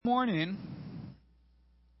morning,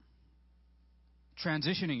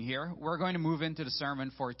 transitioning here, we're going to move into the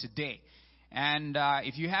sermon for today. And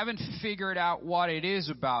if you haven't figured out what it is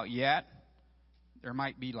about yet, there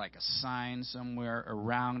might be like a sign somewhere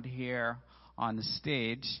around here on the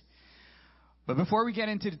stage. But before we get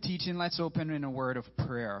into the teaching, let's open in a word of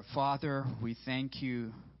prayer. Father, we thank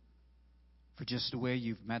you for just the way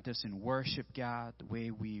you've met us in worship, God, the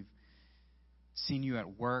way we've seen you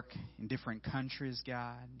at work in different countries,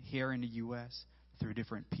 God, here in the U.S., through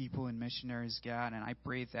different people and missionaries, God. And I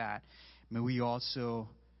pray that may we also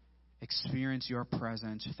experience your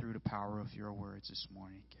presence through the power of your words this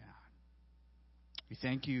morning, God. We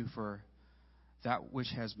thank you for that which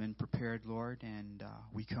has been prepared, Lord, and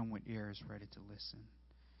we come with ears ready to listen,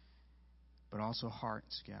 but also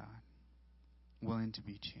hearts, God, willing to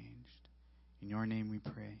be changed. In your name we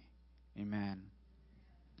pray. Amen.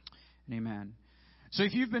 And amen. So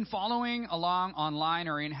if you've been following along online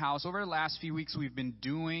or in-house, over the last few weeks we've been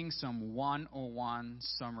doing some 101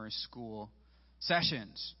 summer school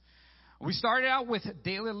sessions. We started out with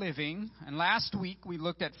daily living, and last week we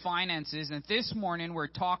looked at finances, and this morning we're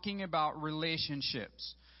talking about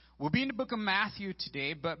relationships. We'll be in the book of Matthew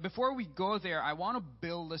today, but before we go there, I want to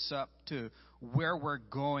build this up to where we're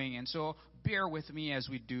going, and so bear with me as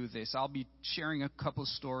we do this. I'll be sharing a couple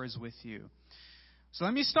stories with you. So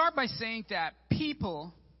let me start by saying that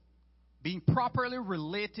people being properly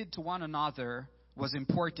related to one another was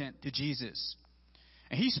important to Jesus.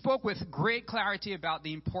 And he spoke with great clarity about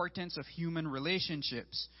the importance of human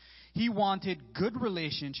relationships. He wanted good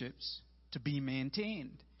relationships to be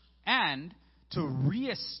maintained and to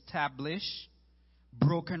reestablish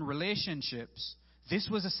broken relationships. This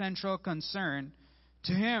was a central concern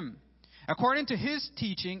to him. According to his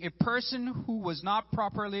teaching, a person who was not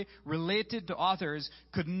properly related to others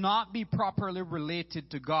could not be properly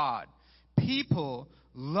related to God. People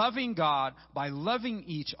loving God by loving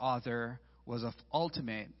each other was of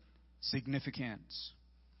ultimate significance.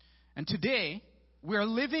 And today, we are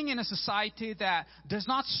living in a society that does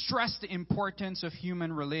not stress the importance of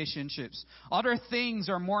human relationships. Other things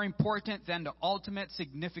are more important than the ultimate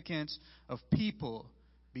significance of people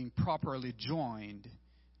being properly joined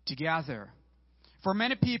together. For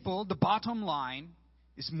many people, the bottom line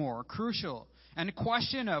is more crucial. And the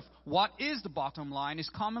question of what is the bottom line is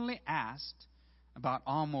commonly asked about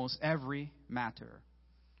almost every matter.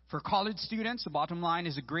 For college students, the bottom line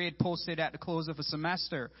is a grade posted at the close of a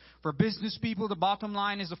semester. For business people, the bottom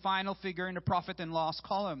line is a final figure in the profit and loss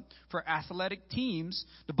column. For athletic teams,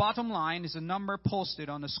 the bottom line is a number posted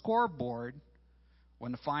on the scoreboard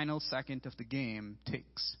when the final second of the game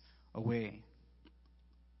ticks away.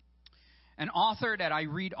 An author that I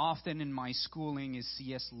read often in my schooling is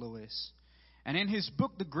C.S. Lewis. And in his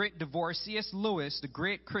book, The Great Divorce, C.S. Lewis, the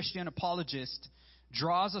great Christian apologist,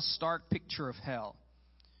 draws a stark picture of hell.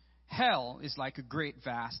 Hell is like a great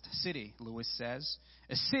vast city, Lewis says,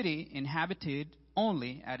 a city inhabited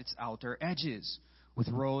only at its outer edges, with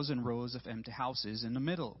rows and rows of empty houses in the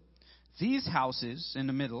middle. These houses in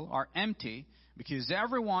the middle are empty because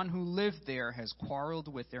everyone who lived there has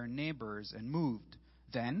quarreled with their neighbors and moved.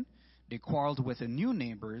 Then they quarreled with the new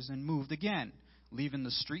neighbors and moved again, leaving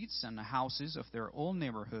the streets and the houses of their old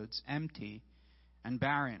neighborhoods empty and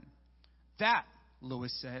barren. That,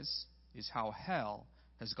 Lewis says, is how hell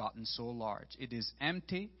has gotten so large. It is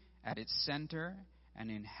empty at its center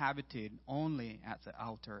and inhabited only at the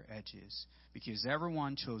outer edges because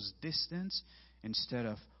everyone chose distance instead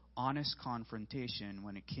of honest confrontation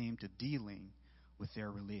when it came to dealing with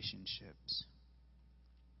their relationships.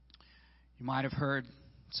 You might have heard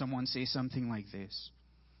someone say something like this.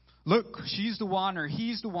 Look, she's the one or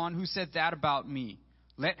he's the one who said that about me.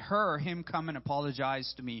 Let her or him come and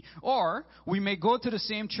apologize to me. Or we may go to the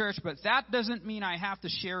same church, but that doesn't mean I have to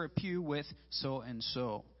share a pew with so and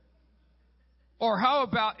so. Or how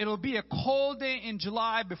about it'll be a cold day in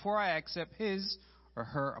July before I accept his or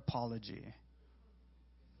her apology.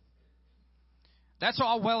 That's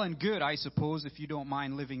all well and good, I suppose, if you don't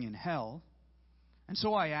mind living in hell. And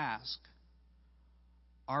so I ask,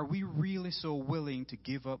 are we really so willing to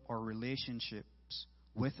give up our relationships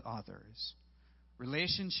with others?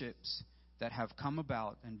 Relationships that have come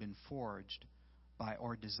about and been forged by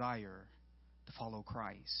our desire to follow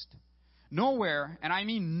Christ. Nowhere, and I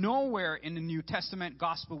mean nowhere in the New Testament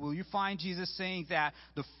gospel will you find Jesus saying that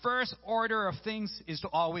the first order of things is to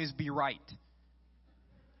always be right.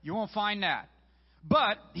 You won't find that.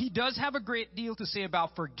 But he does have a great deal to say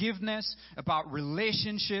about forgiveness, about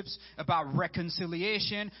relationships, about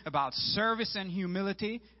reconciliation, about service and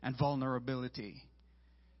humility, and vulnerability.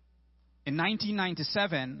 In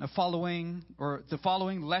 1997, the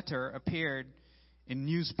following letter appeared in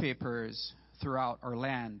newspapers throughout our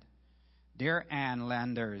land. Dear Ann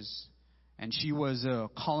Landers, and she was a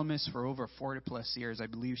columnist for over 40 plus years. I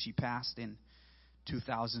believe she passed in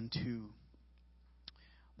 2002.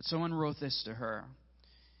 But someone wrote this to her.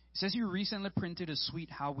 It says, you recently printed a sweet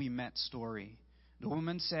How We Met story. The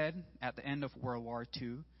woman said at the end of World War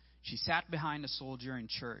II, she sat behind a soldier in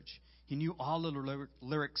church. He knew all the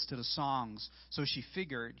lyrics to the songs, so she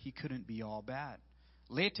figured he couldn't be all bad.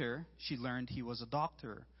 Later, she learned he was a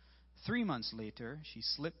doctor. 3 months later, she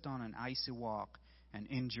slipped on an icy walk and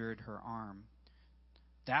injured her arm.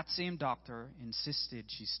 That same doctor insisted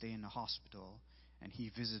she stay in the hospital, and he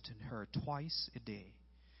visited her twice a day.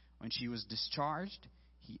 When she was discharged,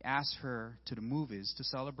 he asked her to the movies to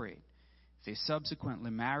celebrate. They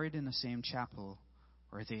subsequently married in the same chapel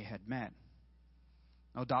where they had met.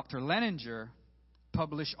 Now, Dr. Leninger,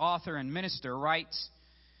 published author and minister, writes,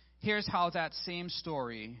 here's how that same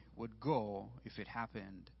story would go if it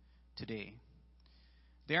happened today.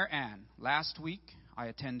 Dear Anne, last week I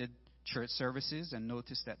attended church services and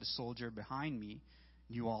noticed that the soldier behind me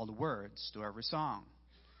knew all the words to every song.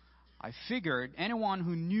 I figured anyone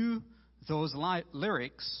who knew those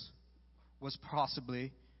lyrics was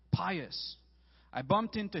possibly pious. I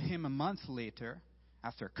bumped into him a month later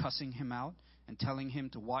after cussing him out and telling him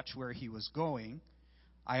to watch where he was going.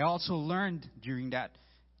 I also learned during that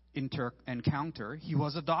encounter he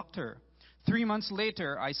was a doctor. 3 months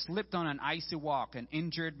later, I slipped on an icy walk and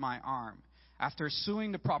injured my arm. After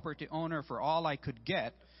suing the property owner for all I could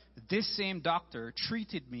get, this same doctor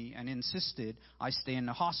treated me and insisted I stay in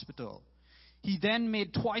the hospital. He then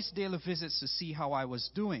made twice daily visits to see how I was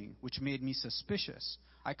doing, which made me suspicious.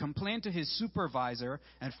 I complained to his supervisor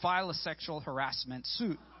and filed a sexual harassment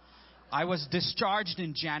suit. I was discharged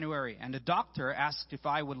in January, and the doctor asked if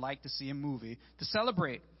I would like to see a movie to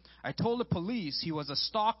celebrate. I told the police he was a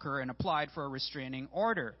stalker and applied for a restraining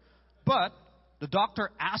order. But the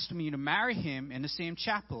doctor asked me to marry him in the same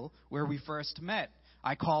chapel where we first met.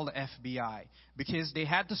 I called the FBI because they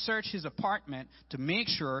had to search his apartment to make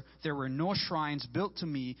sure there were no shrines built to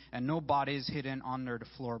me and no bodies hidden under the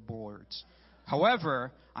floorboards.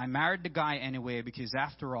 However, I married the guy anyway because,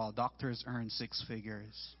 after all, doctors earn 6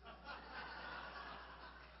 figures.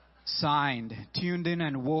 Signed, tuned in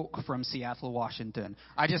and woke from Seattle, Washington.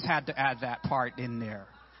 I just had to add that part in there.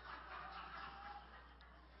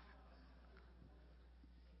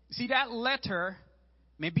 See, that letter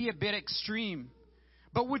may be a bit extreme,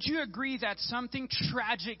 but would you agree that something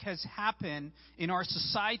tragic has happened in our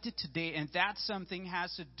society today, and that something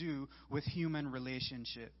has to do with human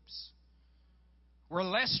relationships? We're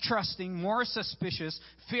less trusting, more suspicious,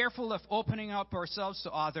 fearful of opening up ourselves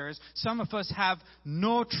to others. Some of us have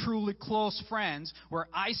no truly close friends. We're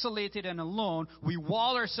isolated and alone. We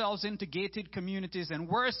wall ourselves into gated communities, and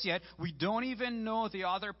worse yet, we don't even know the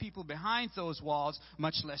other people behind those walls,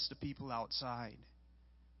 much less the people outside.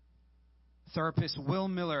 Therapist Will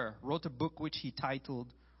Miller wrote a book which he titled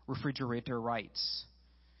Refrigerator Rights.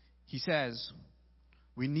 He says,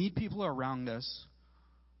 we need people around us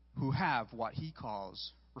who have what he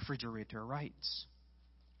calls refrigerator rights.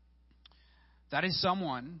 That is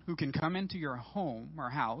someone who can come into your home or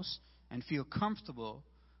house and feel comfortable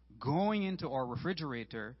going into our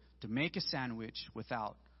refrigerator to make a sandwich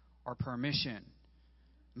without our permission.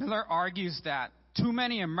 Miller argues that too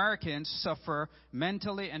many Americans suffer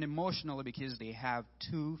mentally and emotionally because they have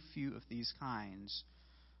too few of these kinds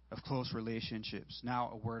of close relationships.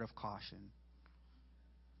 Now, a word of caution.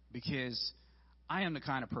 Because I am the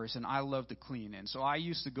kind of person, I love to clean. And so I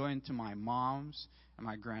used to go into my mom's and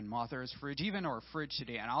my grandmother's fridge, even our fridge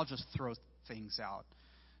today, and I'll just throw things out.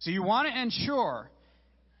 So you want to ensure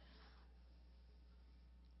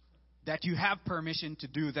that you have permission to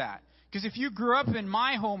do that. Because if you grew up in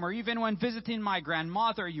my home or even when visiting my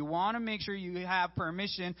grandmother, you want to make sure you have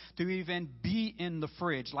permission to even be in the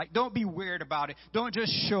fridge. Like, don't be weird about it. Don't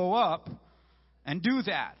just show up and do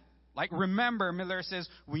that. Like, remember, Miller says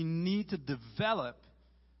we need to develop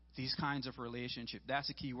these kinds of relationships. That's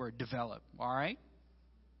the key word, develop. All right?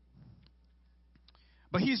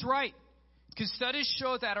 But he's right. Because studies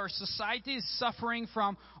show that our society is suffering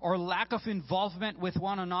from our lack of involvement with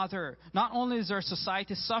one another. Not only is our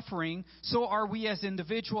society suffering, so are we as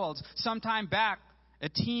individuals. Some time back, a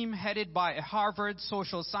team headed by a Harvard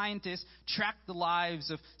social scientist tracked the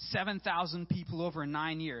lives of 7,000 people over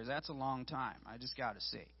 9 years. That's a long time, I just got to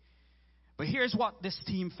say. But here's what this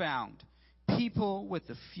team found. People with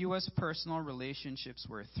the fewest personal relationships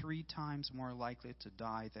were 3 times more likely to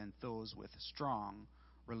die than those with strong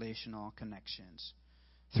relational connections.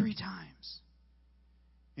 3 times.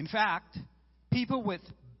 In fact, people with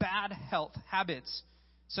bad health habits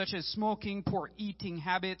such as smoking, poor eating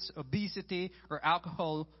habits, obesity, or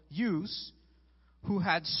alcohol use, who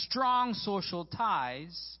had strong social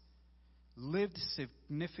ties, lived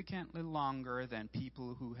significantly longer than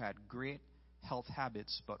people who had great health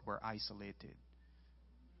habits but were isolated.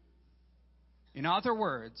 In other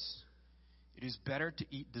words, it is better to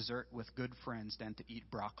eat dessert with good friends than to eat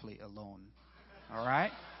broccoli alone. All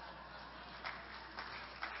right?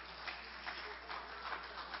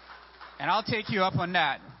 And I'll take you up on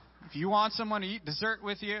that. If you want someone to eat dessert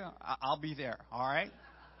with you, I'll be there. All right?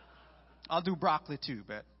 I'll do broccoli too,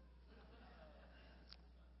 but.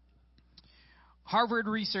 Harvard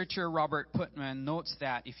researcher Robert Putnam notes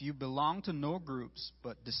that if you belong to no groups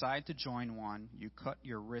but decide to join one, you cut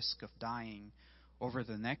your risk of dying over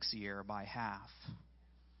the next year by half.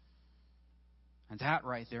 And that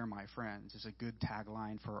right there, my friends, is a good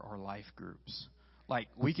tagline for our life groups. Like,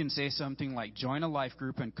 we can say something like, join a life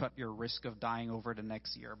group and cut your risk of dying over the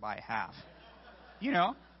next year by half. You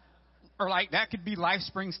know? Or like, that could be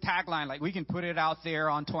LifeSpring's tagline. Like, we can put it out there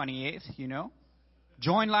on 28th, you know?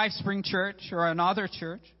 Join LifeSpring Church or another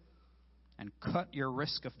church and cut your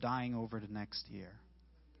risk of dying over the next year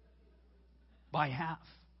by half.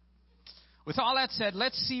 With all that said,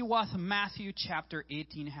 let's see what Matthew chapter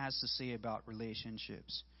 18 has to say about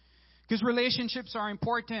relationships. Because relationships are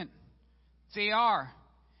important. They are.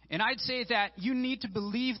 And I'd say that you need to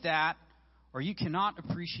believe that, or you cannot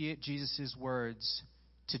appreciate Jesus' words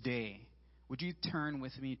today. Would you turn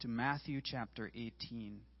with me to Matthew chapter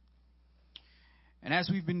 18? And as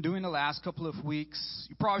we've been doing the last couple of weeks,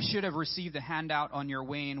 you probably should have received a handout on your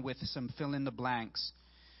way in with some fill in the blanks.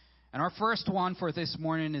 And our first one for this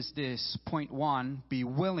morning is this. Point 1, be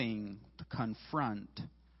willing to confront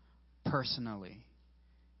personally.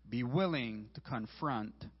 Be willing to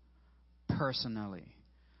confront personally.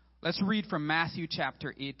 Let's read from Matthew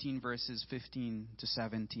chapter 18, verses 15 to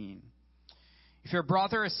 17. If your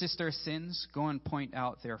brother or sister sins, go and point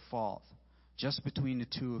out their fault, just between the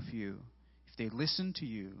two of you. If they listen to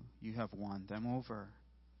you, you have won them over.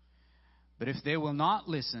 But if they will not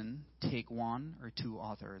listen, take one or two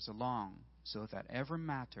others along, so that every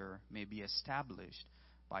matter may be established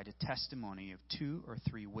by the testimony of 2 or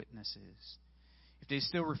 3 witnesses. If they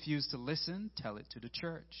still refuse to listen, tell it to the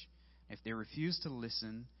church. If they refuse to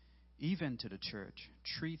listen, even to the church,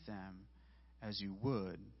 treat them as you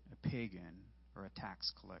would a pagan or a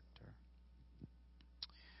tax collector.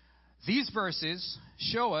 These verses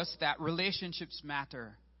show us that relationships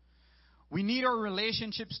matter. We need our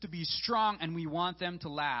relationships to be strong, and we want them to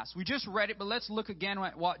last. We just read it, but let's look again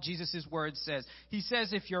at what Jesus' word says. He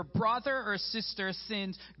says, if your brother or sister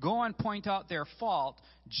sins, go and point out their fault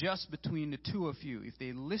just between the two of you. If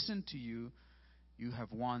they listen to you, you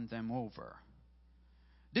have won them over.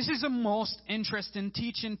 This is a most interesting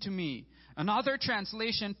teaching to me. Another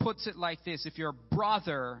translation puts it like this: if your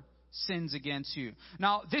brother sins against you.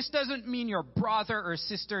 Now, this doesn't mean your brother or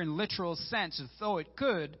sister in literal sense, though it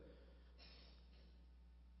could.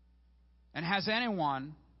 And has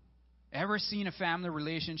anyone ever seen a family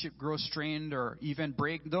relationship grow strained or even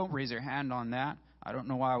break? Don't raise your hand on that. I don't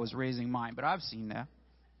know why I was raising mine, but I've seen that.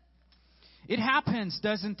 It happens,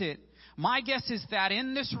 doesn't it? My guess is that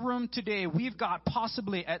in this room today, we've got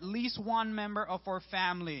possibly at least one member of our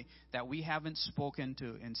family that we haven't spoken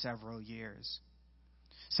to in several years.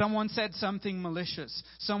 Someone said something malicious.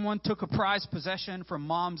 Someone took a prized possession from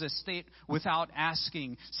mom's estate without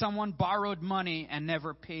asking. Someone borrowed money and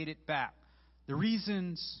never paid it back. The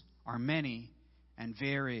reasons are many and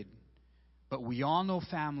varied. But we all know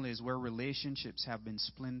families where relationships have been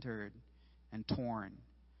splintered and torn.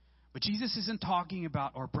 But Jesus isn't talking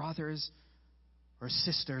about our brothers or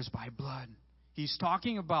sisters by blood. He's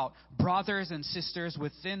talking about brothers and sisters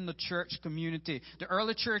within the church community. The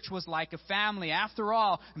early church was like a family. After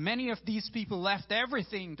all, many of these people left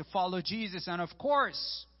everything to follow Jesus. And of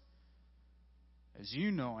course, as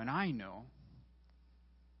you know and I know,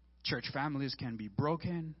 church families can be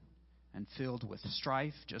broken and filled with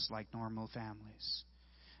strife just like normal families.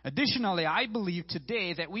 Additionally, I believe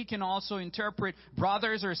today that we can also interpret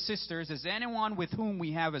brothers or sisters as anyone with whom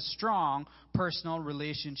we have a strong personal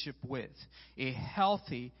relationship with. A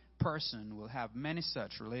healthy person will have many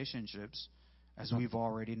such relationships, as we've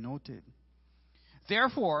already noted.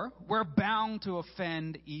 Therefore, we're bound to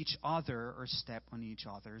offend each other or step on each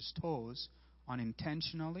other's toes,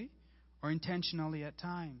 unintentionally or intentionally at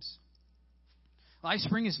times.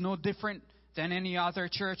 LifeSpring is no different than any other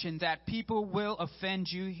church in that people will offend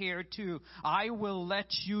you here too. I will let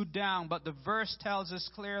you down. But the verse tells us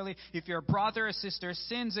clearly, if your brother or sister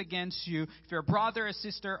sins against you, if your brother or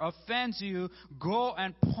sister offends you, go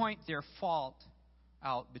and point their fault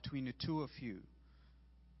out between the two of you.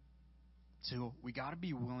 So we got to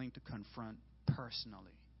be willing to confront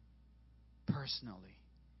personally. Personally.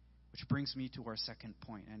 Which brings me to our second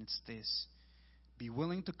point, and it's this. Be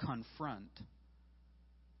willing to confront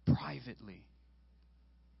privately.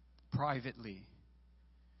 Privately.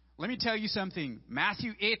 Let me tell you something.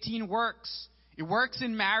 Matthew 18 works. It works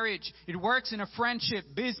in marriage. It works in a friendship,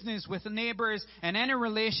 business, with neighbors, and any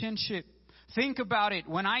relationship. Think about it.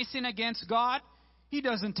 When I sin against God, He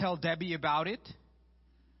doesn't tell Debbie about it.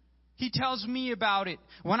 He tells me about it.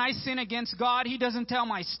 When I sin against God, He doesn't tell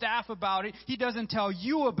my staff about it. He doesn't tell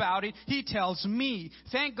you about it. He tells me.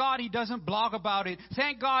 Thank God He doesn't blog about it.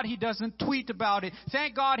 Thank God He doesn't tweet about it.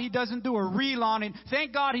 Thank God He doesn't do a reel on it.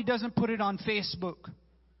 Thank God He doesn't put it on Facebook.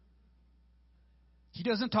 He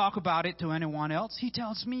doesn't talk about it to anyone else. He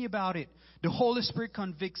tells me about it. The Holy Spirit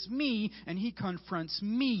convicts me and He confronts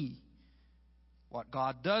me. What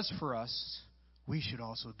God does for us, we should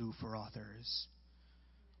also do for others.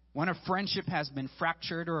 When a friendship has been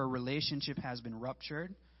fractured or a relationship has been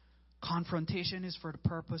ruptured, confrontation is for the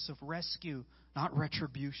purpose of rescue, not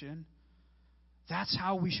retribution. That's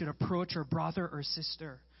how we should approach our brother or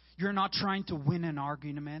sister. You're not trying to win an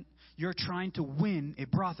argument. You're trying to win a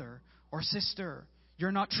brother or sister.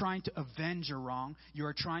 You're not trying to avenge a wrong.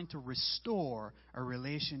 You're trying to restore a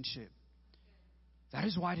relationship. That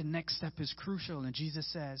is why the next step is crucial. And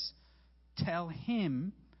Jesus says, tell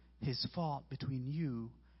him his fault between you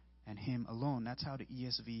and him alone. That's how the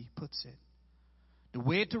ESV puts it. The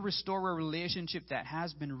way to restore a relationship that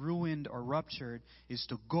has been ruined or ruptured is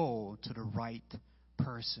to go to the right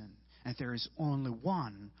person. And there is only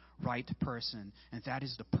one right person, and that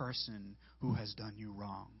is the person who has done you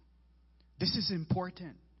wrong. This is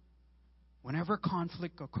important. Whenever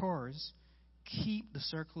conflict occurs, keep the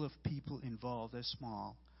circle of people involved as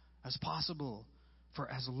small as possible for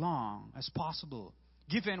as long as possible.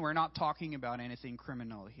 Given we're not talking about anything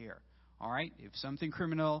criminal here. All right? If something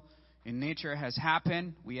criminal in nature has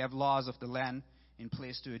happened, we have laws of the land in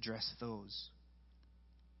place to address those.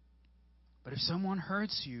 But if someone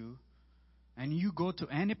hurts you and you go to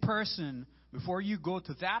any person, before you go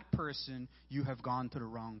to that person, you have gone to the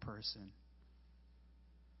wrong person.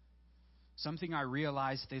 Something I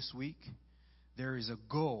realized this week, there is a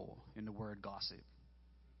goal in the word gossip.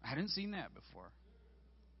 I hadn't seen that before.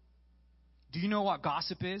 Do you know what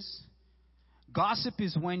gossip is? Gossip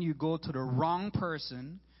is when you go to the wrong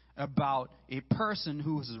person about a person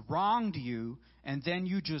who has wronged you, and then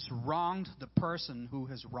you just wronged the person who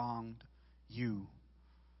has wronged you.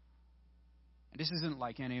 This isn't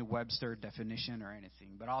like any Webster definition or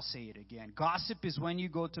anything, but I'll say it again. Gossip is when you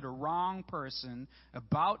go to the wrong person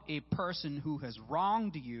about a person who has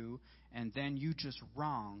wronged you, and then you just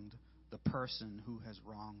wronged the person who has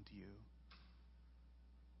wronged you.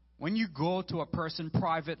 When you go to a person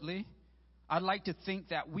privately, I'd like to think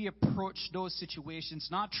that we approach those situations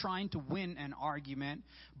not trying to win an argument,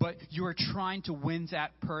 but you're trying to win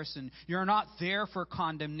that person. You're not there for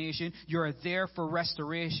condemnation. You're there for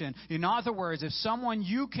restoration. In other words, if someone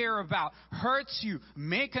you care about hurts you,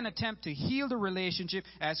 make an attempt to heal the relationship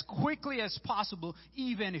as quickly as possible,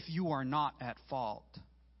 even if you are not at fault.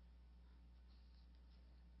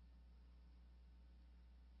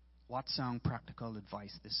 What sound practical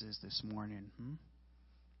advice this is this morning?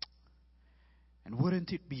 And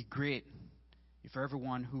wouldn't it be great if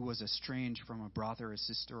everyone who was estranged from a brother or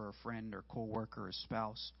sister or a friend or co-worker or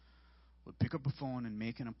spouse would pick up a phone and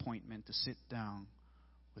make an appointment to sit down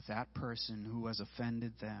with that person who has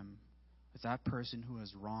offended them, with that person who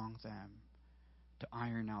has wronged them, to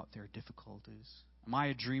iron out their difficulties? Am I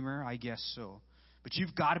a dreamer? I guess so. But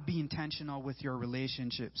you've got to be intentional with your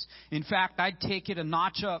relationships. In fact, I'd take it a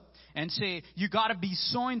notch up and say you got to be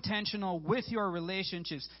so intentional with your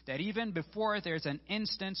relationships that even before there's an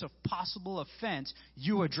instance of possible offense,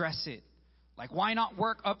 you address it. Like, why not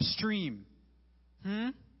work upstream?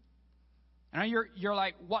 And you're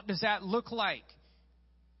like, what does that look like?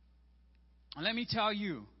 And let me tell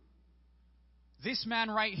you, this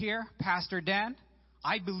man right here, Pastor Dan,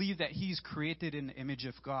 I believe that he's created in the image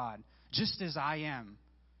of God, just as I am.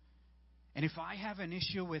 And if I have an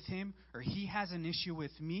issue with him, or he has an issue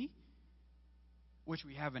with me, which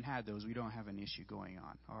we haven't had those, we don't have an issue going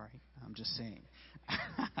on, all right? I'm just saying.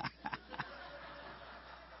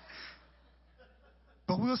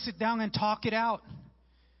 But we'll sit down and talk it out.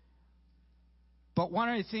 But one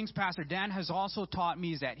of the things Pastor Dan has also taught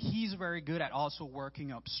me is that he's very good at also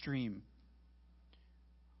working upstream.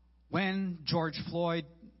 When George Floyd's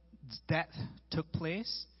death took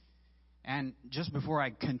place, and just before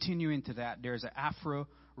I continue into that, there's an Afro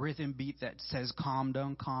rhythm beat that says, calm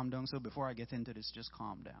down, calm down. So before I get into this, just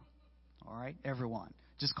calm down. All right, everyone,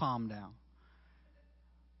 just calm down.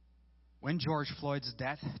 when George Floyd's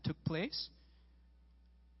death took place,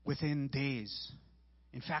 within days,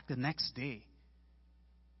 in fact, the next day,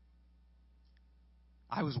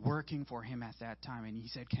 I was working for him at that time, and he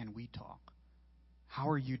said, "Can we talk? How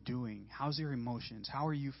are you doing? How's your emotions? How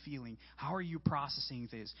are you feeling? How are you processing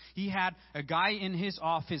this?" He had a guy in his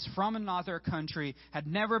office from another country, had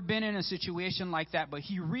never been in a situation like that, but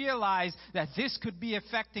he realized that this could be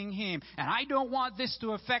affecting him. And I don't want this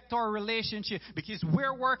to affect our relationship because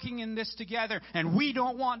we're working in this together, and we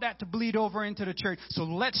don't want that to bleed over into the church. So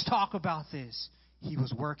let's talk about this. He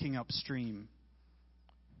was working upstream.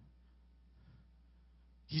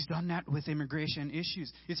 He's done that with immigration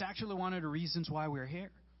issues. It's actually one of the reasons why we're here,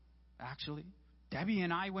 actually. Debbie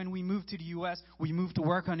and I, when we moved to the U.S., we moved to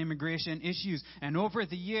work on immigration issues. And over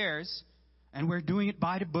the years, and we're doing it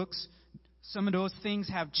by the books, some of those things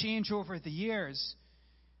have changed over the years.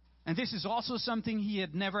 And this is also something he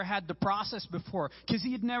had never had to process before, because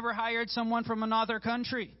he had never hired someone from another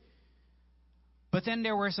country. But then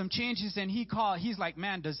there were some changes, and he's like,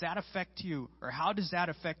 "Man, does that affect you? Or how does that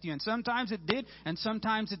affect you?" And sometimes it did, and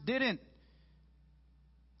sometimes it didn't.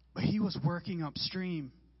 But he was working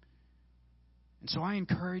upstream. And so I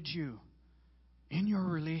encourage you, in your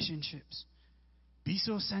relationships, be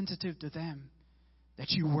so sensitive to them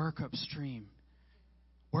that you work upstream.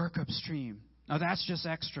 Work upstream. Now that's just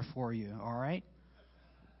extra for you, all right?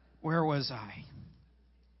 Where was I?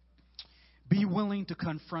 Be willing to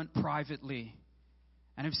confront privately.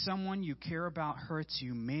 And if someone you care about hurts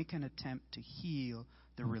you, make an attempt to heal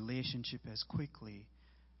the relationship as quickly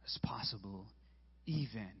as possible,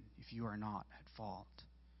 even if you are not at fault.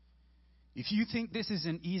 If you think this is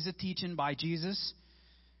an easy teaching by Jesus,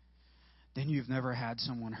 then you've never had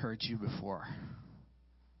someone hurt you before.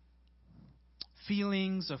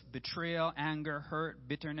 Feelings of betrayal, anger, hurt,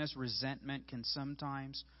 bitterness, resentment can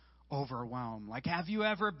sometimes overwhelm. Like, have you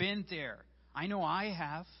ever been there? I know I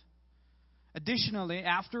have. Additionally,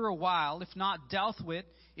 after a while, if not dealt with,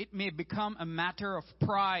 it may become a matter of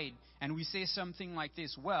pride. And we say something like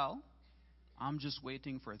this: "Well, I'm just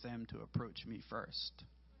waiting for them to approach me first."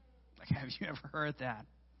 Like, have you ever heard that?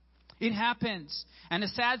 It happens. And the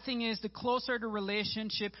sad thing is, the closer the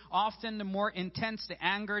relationship, often the more intense the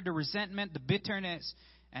anger, the resentment, the bitterness.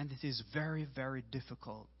 And it is very, very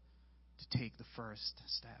difficult to take the first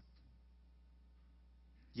step.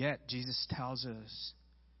 Yet, Jesus tells us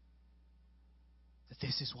that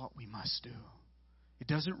this is what we must do. It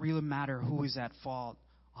doesn't really matter who is at fault.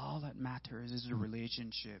 All that matters is the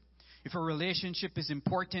relationship. If a relationship is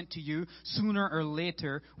important to you, sooner or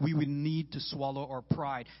later, we will need to swallow our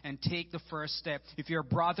pride and take the first step. If your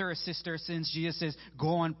brother or sister sins, Jesus says,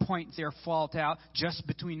 go and point their fault out just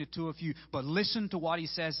between the two of you. But listen to what he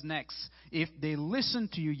says next. If they listen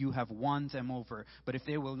to you, you have won them over. But if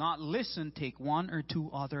they will not listen, take one or two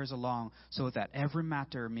others along, so that every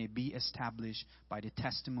matter may be established by the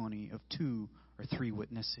testimony of 2 or 3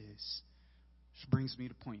 witnesses. Which brings me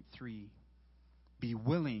to point 3. Be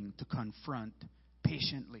willing to confront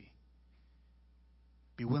patiently.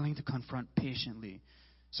 Be willing to confront patiently.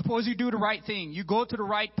 Suppose you do the right thing. You go to the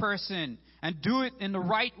right person and do it in the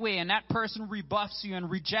right way, and that person rebuffs you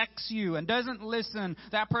and rejects you and doesn't listen.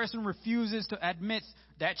 That person refuses to admit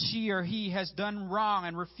that she or he has done wrong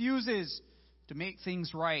and refuses to make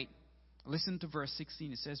things right. Listen to verse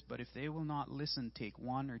 16. It says, "But if they will not listen, take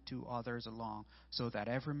one or two others along, so that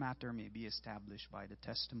every matter may be established by the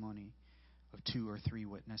testimony of 2 or 3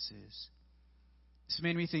 witnesses." This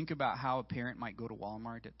made me think about how a parent might go to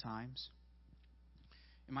Walmart at times.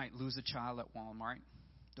 You might lose a child at Walmart.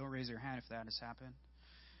 Don't raise your hand if that has happened.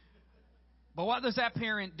 But what does that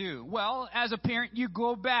parent do? Well, as a parent, you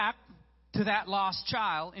go back to that lost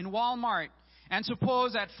child in Walmart. And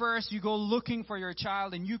suppose at first you go looking for your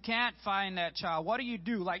child and you can't find that child. What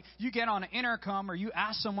do? Like, you get on an intercom, or you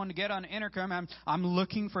ask someone to get on an intercom, and I'm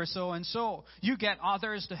looking for so-and-so. You get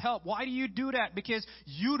others to help. Why do you do that? Because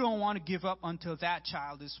you don't want to give up until that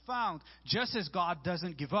child is found. Just as God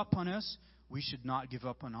doesn't give up on us, we should not give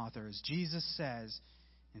up on others. Jesus says,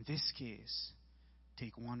 in this case,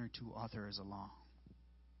 take one or two others along.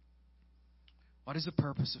 What is the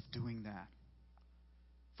purpose of doing that?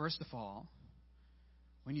 First of all,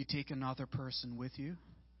 when you take another person with you,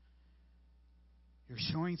 you're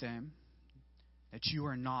showing them that you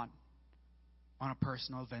are not on a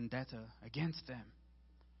personal vendetta against them.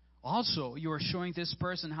 Also, you are showing this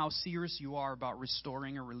person how serious you are about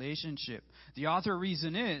restoring a relationship. The other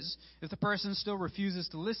reason is, if the person still refuses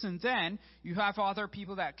to listen, then you have other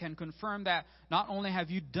people that can confirm that not only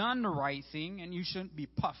have you done the right thing, and you shouldn't be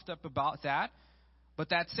puffed up about that, but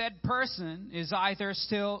that said person is either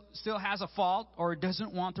still has a fault or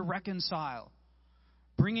doesn't want to reconcile.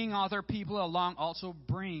 bringing other people along also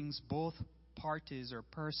brings both parties or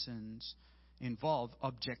persons involved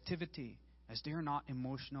objectivity, as they're not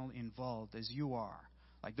emotionally involved as you are.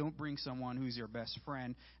 Like, don't bring someone who's your best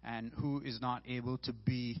friend and who is not able to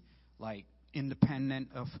be, like, independent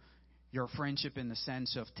of your friendship in the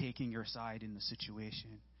sense of taking your side in the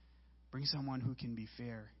situation. Bring someone who can be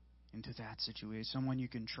fair into that situation, someone you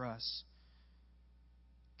can trust.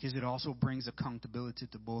 Because it also brings accountability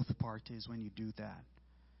to both parties when you do that.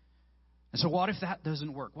 And so what if that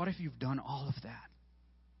doesn't work? What if you've done all of that?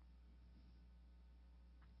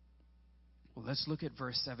 Well, let's look at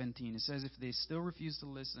verse 17. It says, if they still refuse to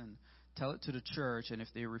listen, tell it to the church. And if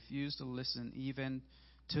they refuse to listen even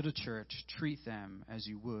to the church, treat them as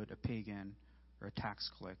you would a pagan or a tax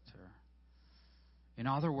collector. In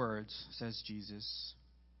other words, says Jesus,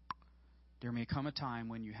 there may come a time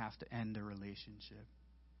when you have to end a relationship.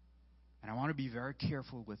 And I want to be very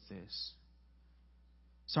careful with this.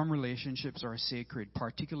 Some relationships are sacred,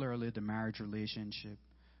 particularly the marriage relationship.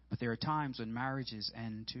 But there are times when marriages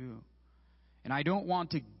end too. And I don't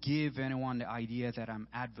want to give anyone the idea that I'm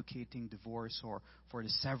advocating divorce or for the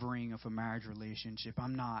severing of a marriage relationship.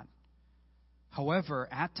 I'm not. However,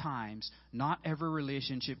 at times, not every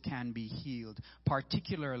relationship can be healed,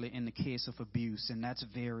 particularly in the case of abuse, and that's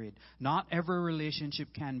varied. Not every relationship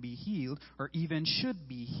can be healed or even should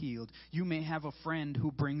be healed. You may have a friend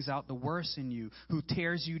who brings out the worst in you, who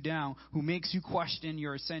tears you down, who makes you question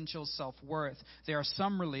your essential self-worth. There are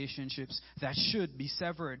some relationships that should be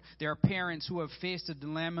severed. There are parents who have faced the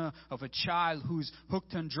dilemma of a child who's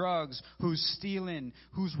hooked on drugs, who's stealing,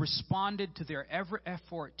 who's responded to their every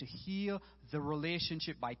effort to heal the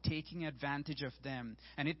relationship by taking advantage of them.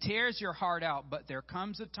 And it tears your heart out, but there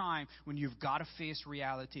comes a time when you've got to face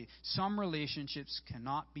reality. Some relationships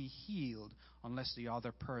cannot be healed unless the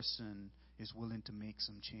other person is willing to make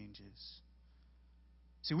some changes.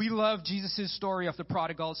 See, we love Jesus' story of the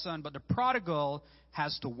prodigal son, but the prodigal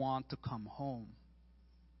has to want to come home.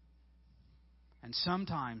 And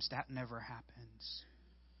sometimes that never happens.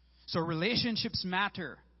 So relationships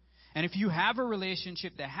matter. And if you have a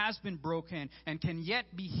relationship that has been broken and can yet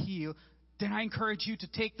be healed, then I encourage you to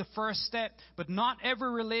take the first step. But not every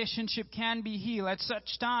relationship can be healed. At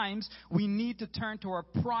such times, we need to turn to our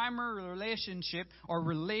primary relationship or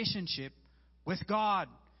relationship with God.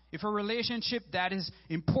 If a relationship that is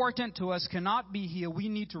important to us cannot be healed, we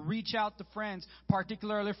need to reach out to friends,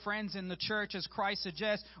 particularly friends in the church, as Christ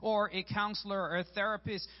suggests, or a counselor or a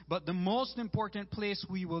therapist. But the most important place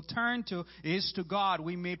we will turn to is to God.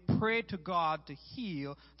 We may pray to God to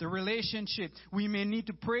heal the relationship. We may need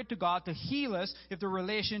to pray to God to heal us if the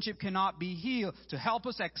relationship cannot be healed, to help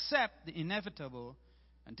us accept the inevitable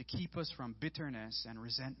and to keep us from bitterness and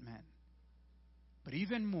resentment. But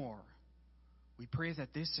even more, we pray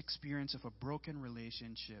that this experience of a broken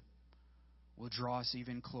relationship will draw us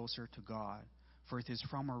even closer to God. For it is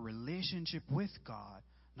from our relationship with God,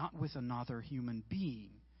 not with another human being,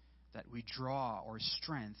 that we draw our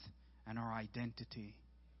strength and our identity.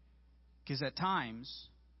 Because at times,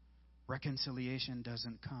 reconciliation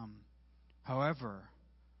doesn't come. However,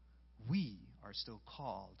 we are still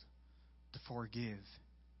called to forgive.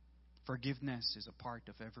 Forgiveness is a part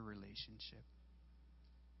of every relationship.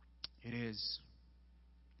 It is.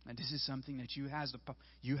 And this is something that you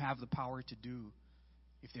have the power to do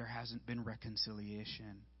if there hasn't been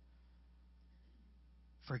reconciliation.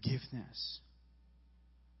 Forgiveness.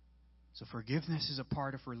 So forgiveness is a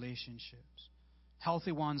part of relationships.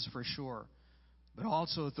 Healthy ones for sure, but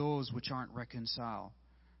also those which aren't reconciled.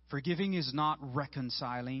 Forgiving is not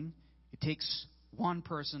reconciling. It takes one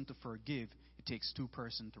person to forgive. It takes two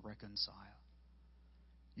persons to reconcile.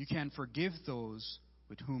 You can forgive those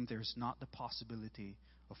with whom there's not the possibility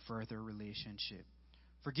of further relationship.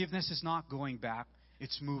 Forgiveness is not going back,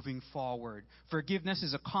 it's moving forward. Forgiveness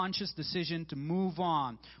is a conscious decision to move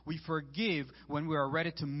on. We forgive when we are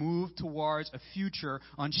ready to move towards a future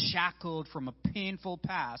unshackled from a painful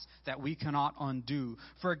past that we cannot undo.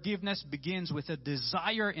 Forgiveness begins with a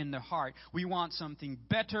desire in the heart. We want something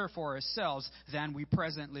better for ourselves than we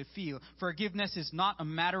presently feel. Forgiveness is not a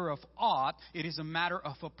matter of ought, it is a matter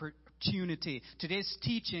of opportunity. Today's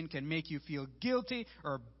teaching can make you feel guilty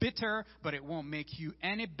or bitter, but it won't make you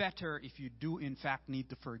any better if you do in fact need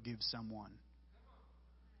to forgive someone.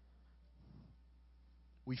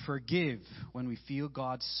 We forgive when we feel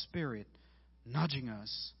God's Spirit nudging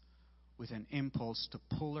us with an impulse to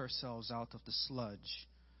pull ourselves out of the sludge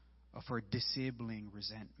of our disabling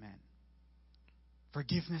resentment.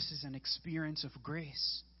 Forgiveness is an experience of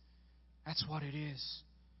grace. That's what it is.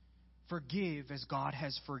 Forgive as God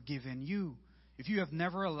has forgiven you. if you have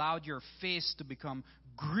never allowed your face to become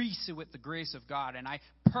greasy with the grace of God, and I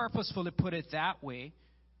purposefully put it that way,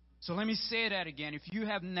 so let me say that again. If you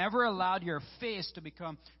have never allowed your face to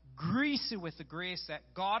become greasy with the grace that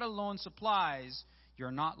God alone supplies, you're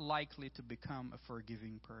not likely to become a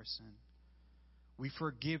forgiving person. We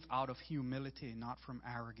forgive out of humility, not from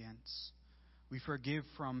arrogance. We forgive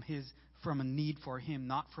from a need for Him,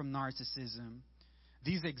 not from narcissism.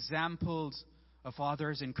 These examples of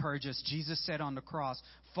others encourage us. Jesus said on the cross,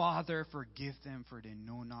 "Father, forgive them, for they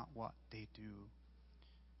know not what they do."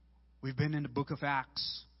 We've been in the book of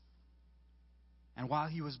Acts. And while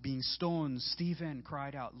he was being stoned, Stephen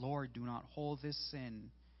cried out, "Lord, do not hold this sin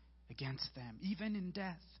against them." Even in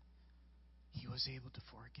death, he was able to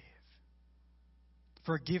forgive.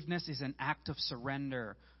 Forgiveness is an act of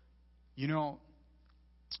surrender. You know,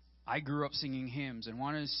 I grew up singing hymns, and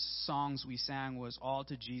one of the songs we sang was "All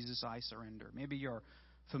to Jesus I Surrender." Maybe you're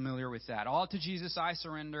familiar with that. All to Jesus I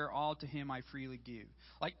surrender, all to Him I freely give.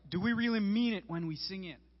 Like, do we really mean it when we sing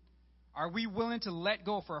it? Are we willing to let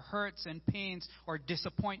go for hurts and pains or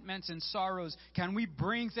disappointments and sorrows? Can we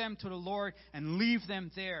bring them to the Lord and leave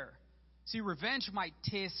them there? See, revenge might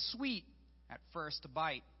taste sweet at first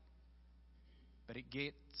bite, but it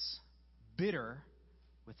gets bitter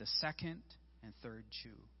with the second and third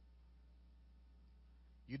chew.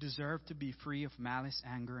 You deserve to be free of malice,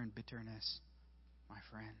 anger, and bitterness, my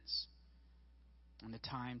friends. And the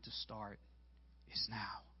time to start is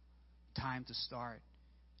now. Time to start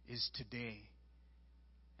is today.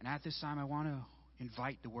 And at this time, I want to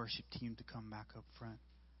invite the worship team to come back up front.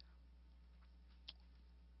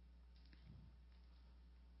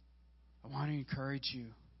 I want to encourage you.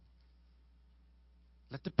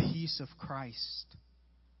 Let the peace of Christ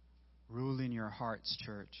rule in your hearts,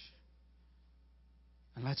 church.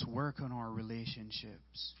 And let's work on our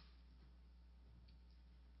relationships.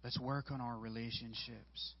 Let's work on our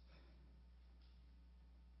relationships.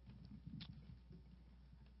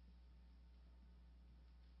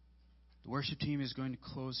 The worship team is going to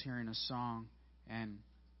close here in a song, and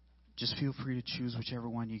just feel free to choose whichever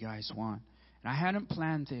one you guys want. And I hadn't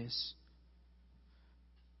planned this,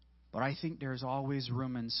 but I think there's always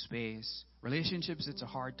room and space. Relationships, it's a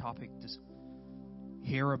hard topic to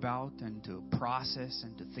hear about and to process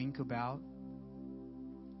and to think about,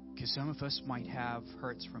 because some of us might have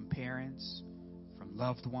hurts from parents, from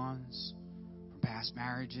loved ones, from past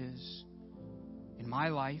marriages. In my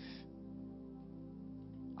life,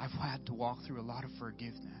 I've had to walk through a lot of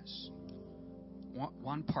forgiveness.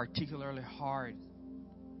 One particularly hard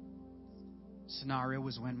scenario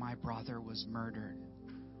was when my brother was murdered.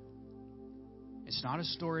 It's not a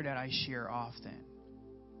story that I share often,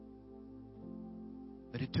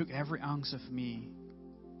 but it took every ounce of me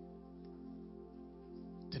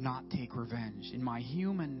to not take revenge in my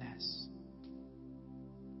humanness.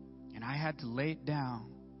 And I had to lay it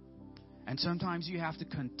down. And sometimes you have to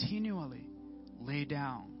continually lay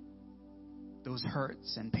down those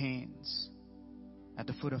hurts and pains at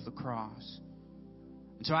the foot of the cross.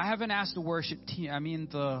 And so I haven't asked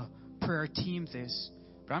the prayer team this,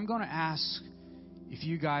 but I'm going to ask if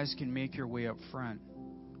you guys can make your way up front.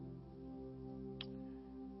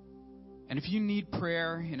 And if you need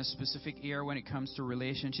prayer in a specific area when it comes to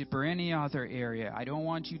relationship or any other area, I don't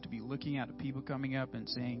want you to be looking at the people coming up and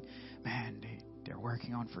saying, "Man, they're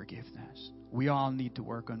working on forgiveness." We all need to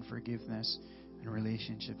work on forgiveness and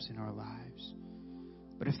relationships in our lives.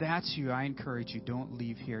 But if that's you, I encourage you, don't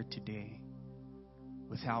leave here today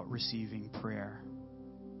without receiving prayer.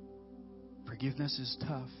 Forgiveness is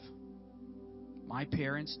tough. My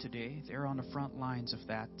parents today, they're on the front lines of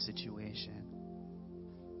that situation.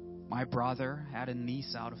 My brother had a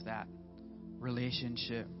niece out of that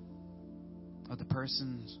relationship. Of the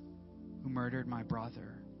persons who murdered my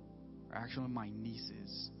brother are actually my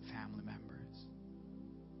niece's family members.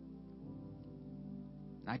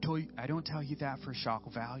 I don't tell you that for shock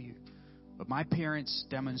value, but my parents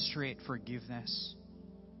demonstrate forgiveness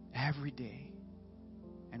every day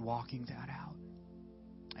and walking that out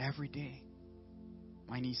every day.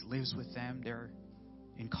 My niece lives with them. They're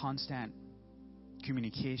in constant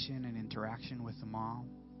communication and interaction with the mom.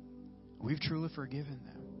 We've truly forgiven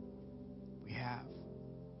them. We have.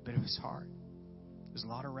 But it was hard. There was a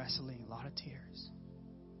lot of wrestling, a lot of tears.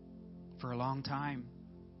 For a long time,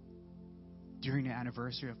 during the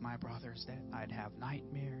anniversary of my brother's death, I'd have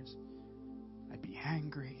nightmares. I'd be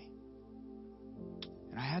angry.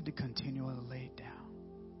 And I had to continually lay it down.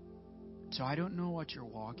 So I don't know what you're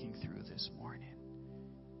walking through this morning,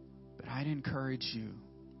 but I'd encourage you.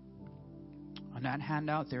 On that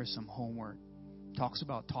handout, there's some homework. It talks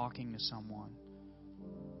about talking to someone.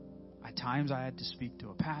 At times I had to speak to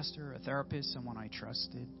a pastor, a therapist, someone I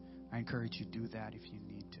trusted. I encourage you to do that if you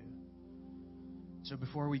need to. So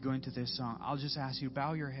before we go into this song, I'll just ask you to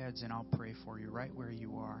bow your heads and I'll pray for you right where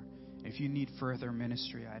you are. If you need further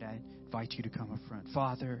ministry, I'd invite you to come up front.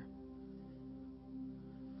 Father,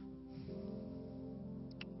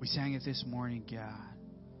 we sang it this morning, God.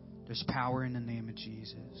 There's power in the name of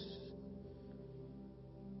Jesus.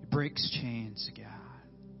 It breaks chains, God.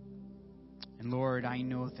 And Lord, I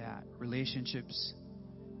know that relationships,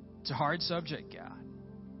 it's a hard subject, God.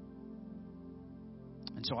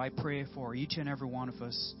 And so I pray for each and every one of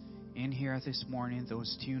us in here this morning,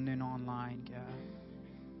 those tuned in online, God.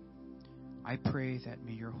 I pray that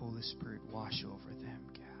may your Holy Spirit wash over them,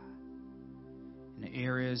 God. In the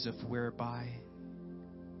areas of whereby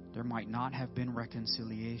there might not have been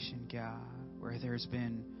reconciliation, God, where there's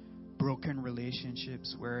been broken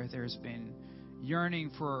relationships, where there's been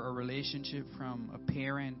yearning for a relationship from a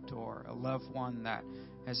parent or a loved one that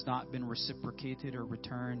has not been reciprocated or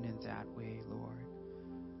returned in that way, Lord.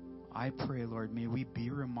 I pray, Lord, may we be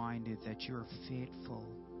reminded that you're faithful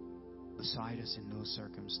beside us in those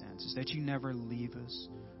circumstances, that you never leave us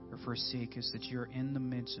or forsake us, that you're in the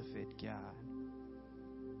midst of it, God.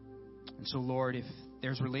 And so, Lord, if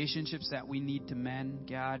there's relationships that we need to mend,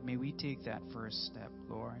 God, may we take that first step,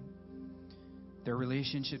 Lord. There are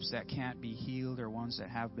relationships that can't be healed or ones that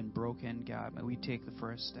have been broken, God, may we take the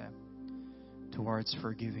first step towards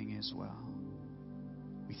forgiving as well.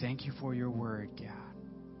 We thank you for your word, God.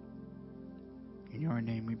 In your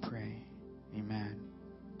name we pray. Amen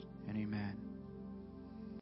and amen.